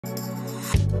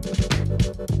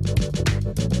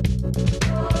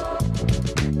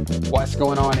What's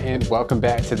going on, and welcome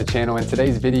back to the channel. In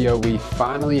today's video, we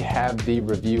finally have the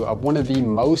review of one of the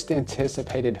most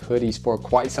anticipated hoodies for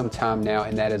quite some time now,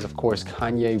 and that is of course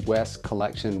Kanye West's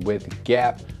collection with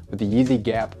Gap, with the Yeezy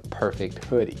Gap Perfect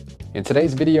Hoodie. In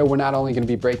today's video, we're not only going to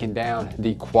be breaking down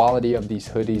the quality of these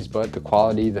hoodies, but the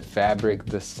quality, the fabric,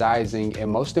 the sizing,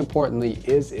 and most importantly,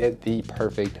 is it the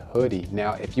perfect hoodie?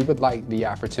 Now, if you would like the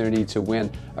opportunity to win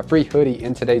a free hoodie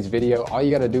in today's video, all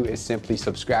you got to do is simply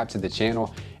subscribe to the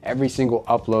channel. Every single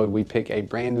upload, we pick a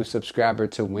brand new subscriber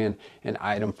to win an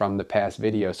item from the past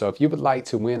video. So if you would like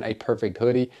to win a perfect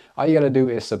hoodie, all you got to do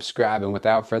is subscribe. And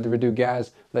without further ado,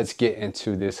 guys, let's get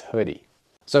into this hoodie.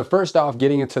 So first off,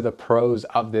 getting into the pros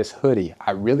of this hoodie,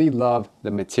 I really love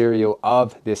the material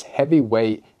of this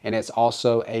heavyweight, and it's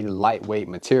also a lightweight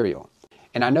material.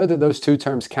 And I know that those two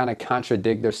terms kind of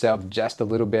contradict themselves just a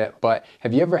little bit, but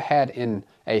have you ever had in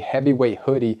a heavyweight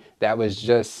hoodie that was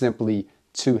just simply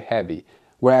too heavy?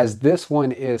 Whereas this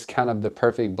one is kind of the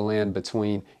perfect blend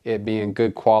between it being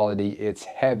good quality, it's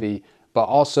heavy, but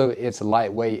also it's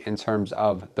lightweight in terms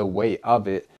of the weight of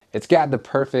it. It's got the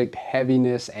perfect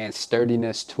heaviness and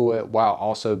sturdiness to it while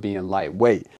also being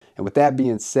lightweight. And with that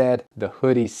being said, the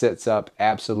hoodie sits up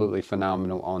absolutely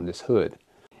phenomenal on this hood.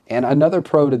 And another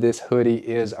pro to this hoodie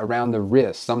is around the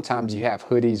wrist. Sometimes you have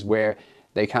hoodies where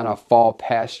they kind of fall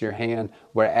past your hand,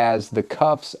 whereas the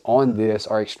cuffs on this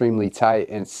are extremely tight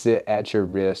and sit at your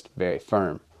wrist very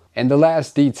firm. And the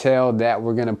last detail that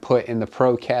we're going to put in the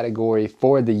pro category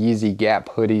for the Yeezy Gap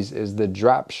hoodies is the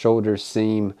drop shoulder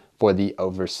seam for the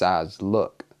oversized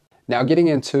look. Now getting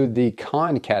into the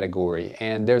con category,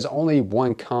 and there's only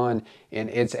one con, and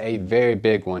it's a very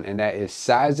big one, and that is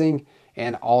sizing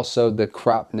and also the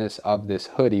cropness of this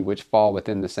hoodie, which fall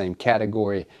within the same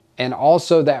category. And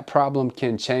also that problem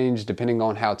can change depending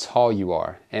on how tall you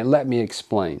are. And let me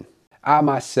explain. I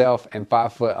myself am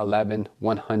 5'11",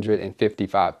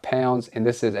 155 pounds, and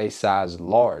this is a size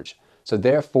large. So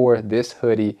therefore this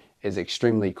hoodie is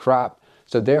extremely cropped.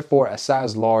 So therefore a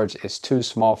size large is too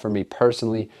small for me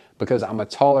personally because I'm a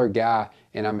taller guy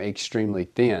and I'm extremely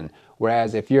thin.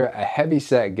 Whereas if you're a heavy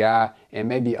set guy and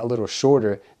maybe a little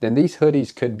shorter, then these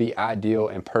hoodies could be ideal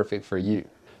and perfect for you.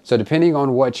 So depending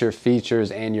on what your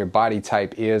features and your body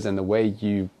type is and the way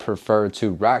you prefer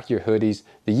to rock your hoodies,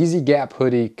 the Yeezy Gap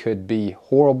hoodie could be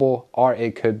horrible or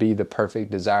it could be the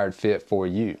perfect desired fit for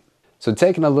you. So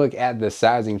taking a look at the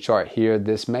sizing chart here,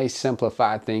 this may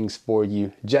simplify things for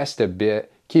you just a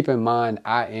bit. Keep in mind,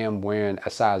 I am wearing a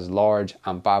size large.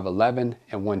 I'm 5'11"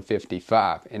 and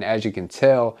 155. And as you can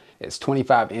tell, it's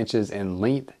 25 inches in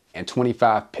length and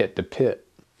 25 pit to pit.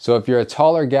 So if you're a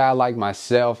taller guy like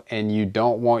myself and you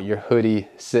don't want your hoodie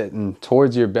sitting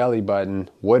towards your belly button,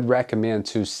 would recommend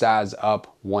to size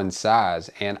up one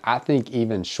size. And I think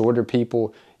even shorter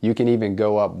people, you can even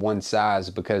go up one size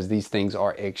because these things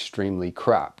are extremely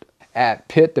cropped. At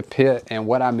pit to pit, and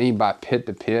what I mean by pit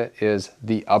to pit is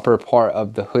the upper part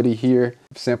of the hoodie here,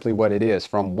 simply what it is.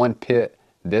 From one pit,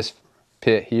 this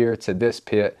pit here, to this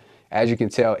pit, as you can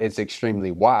tell, it's extremely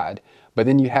wide. But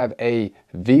then you have a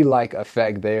V-like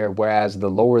effect there, whereas the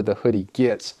lower the hoodie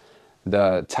gets,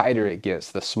 the tighter it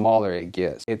gets, the smaller it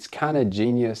gets. It's kind of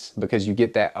genius because you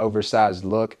get that oversized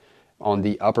look on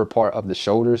the upper part of the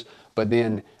shoulders. But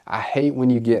then I hate when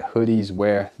you get hoodies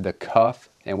where the cuff,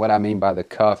 and what I mean by the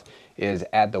cuff is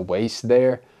at the waist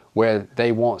there, where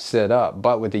they won't sit up.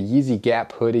 But with the Yeezy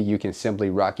Gap hoodie, you can simply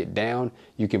rock it down.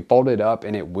 You can fold it up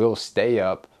and it will stay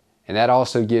up. And that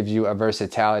also gives you a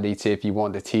versatility to if you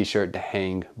want the t-shirt to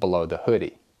hang below the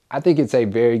hoodie. I think it's a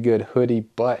very good hoodie,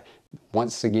 but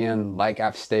once again, like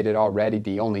I've stated already,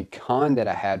 the only con that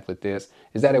I had with this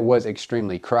is that it was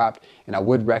extremely cropped, and I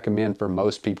would recommend for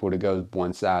most people to go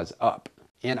one size up.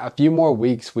 In a few more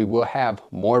weeks, we will have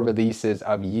more releases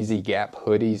of Yeezy Gap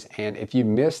hoodies, and if you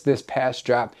missed this past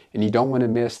drop and you don't want to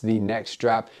miss the next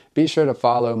drop, be sure to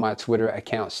follow my Twitter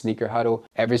account, Sneaker Huddle.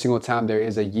 Every single time there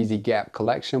is a Yeezy Gap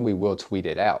collection, we will tweet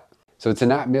it out. So to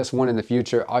not miss one in the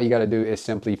future, all you got to do is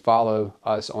simply follow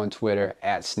us on Twitter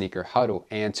at Sneaker Huddle.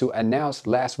 And to announce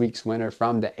last week's winner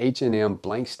from the H&M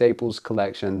Blank Staples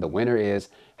collection, the winner is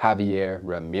Javier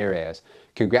Ramirez.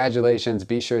 Congratulations.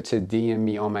 Be sure to DM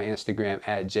me on my Instagram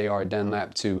at JR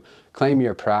Dunlap to claim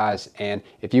your prize. And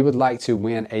if you would like to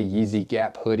win a Yeezy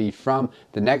Gap hoodie from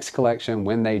the next collection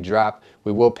when they drop,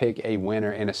 we will pick a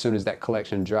winner, and as soon as that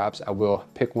collection drops, I will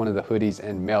pick one of the hoodies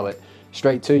and mail it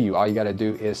straight to you. All you got to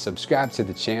do is subscribe to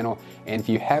the channel, and if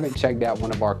you haven't checked out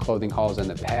one of our clothing hauls in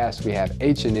the past, we have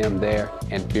H&M there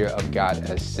and Fear of God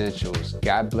Essentials.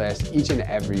 God bless each and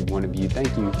every one of you.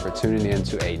 Thank you for tuning in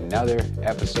to another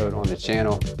episode on the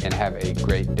channel, and have a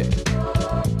great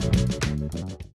day.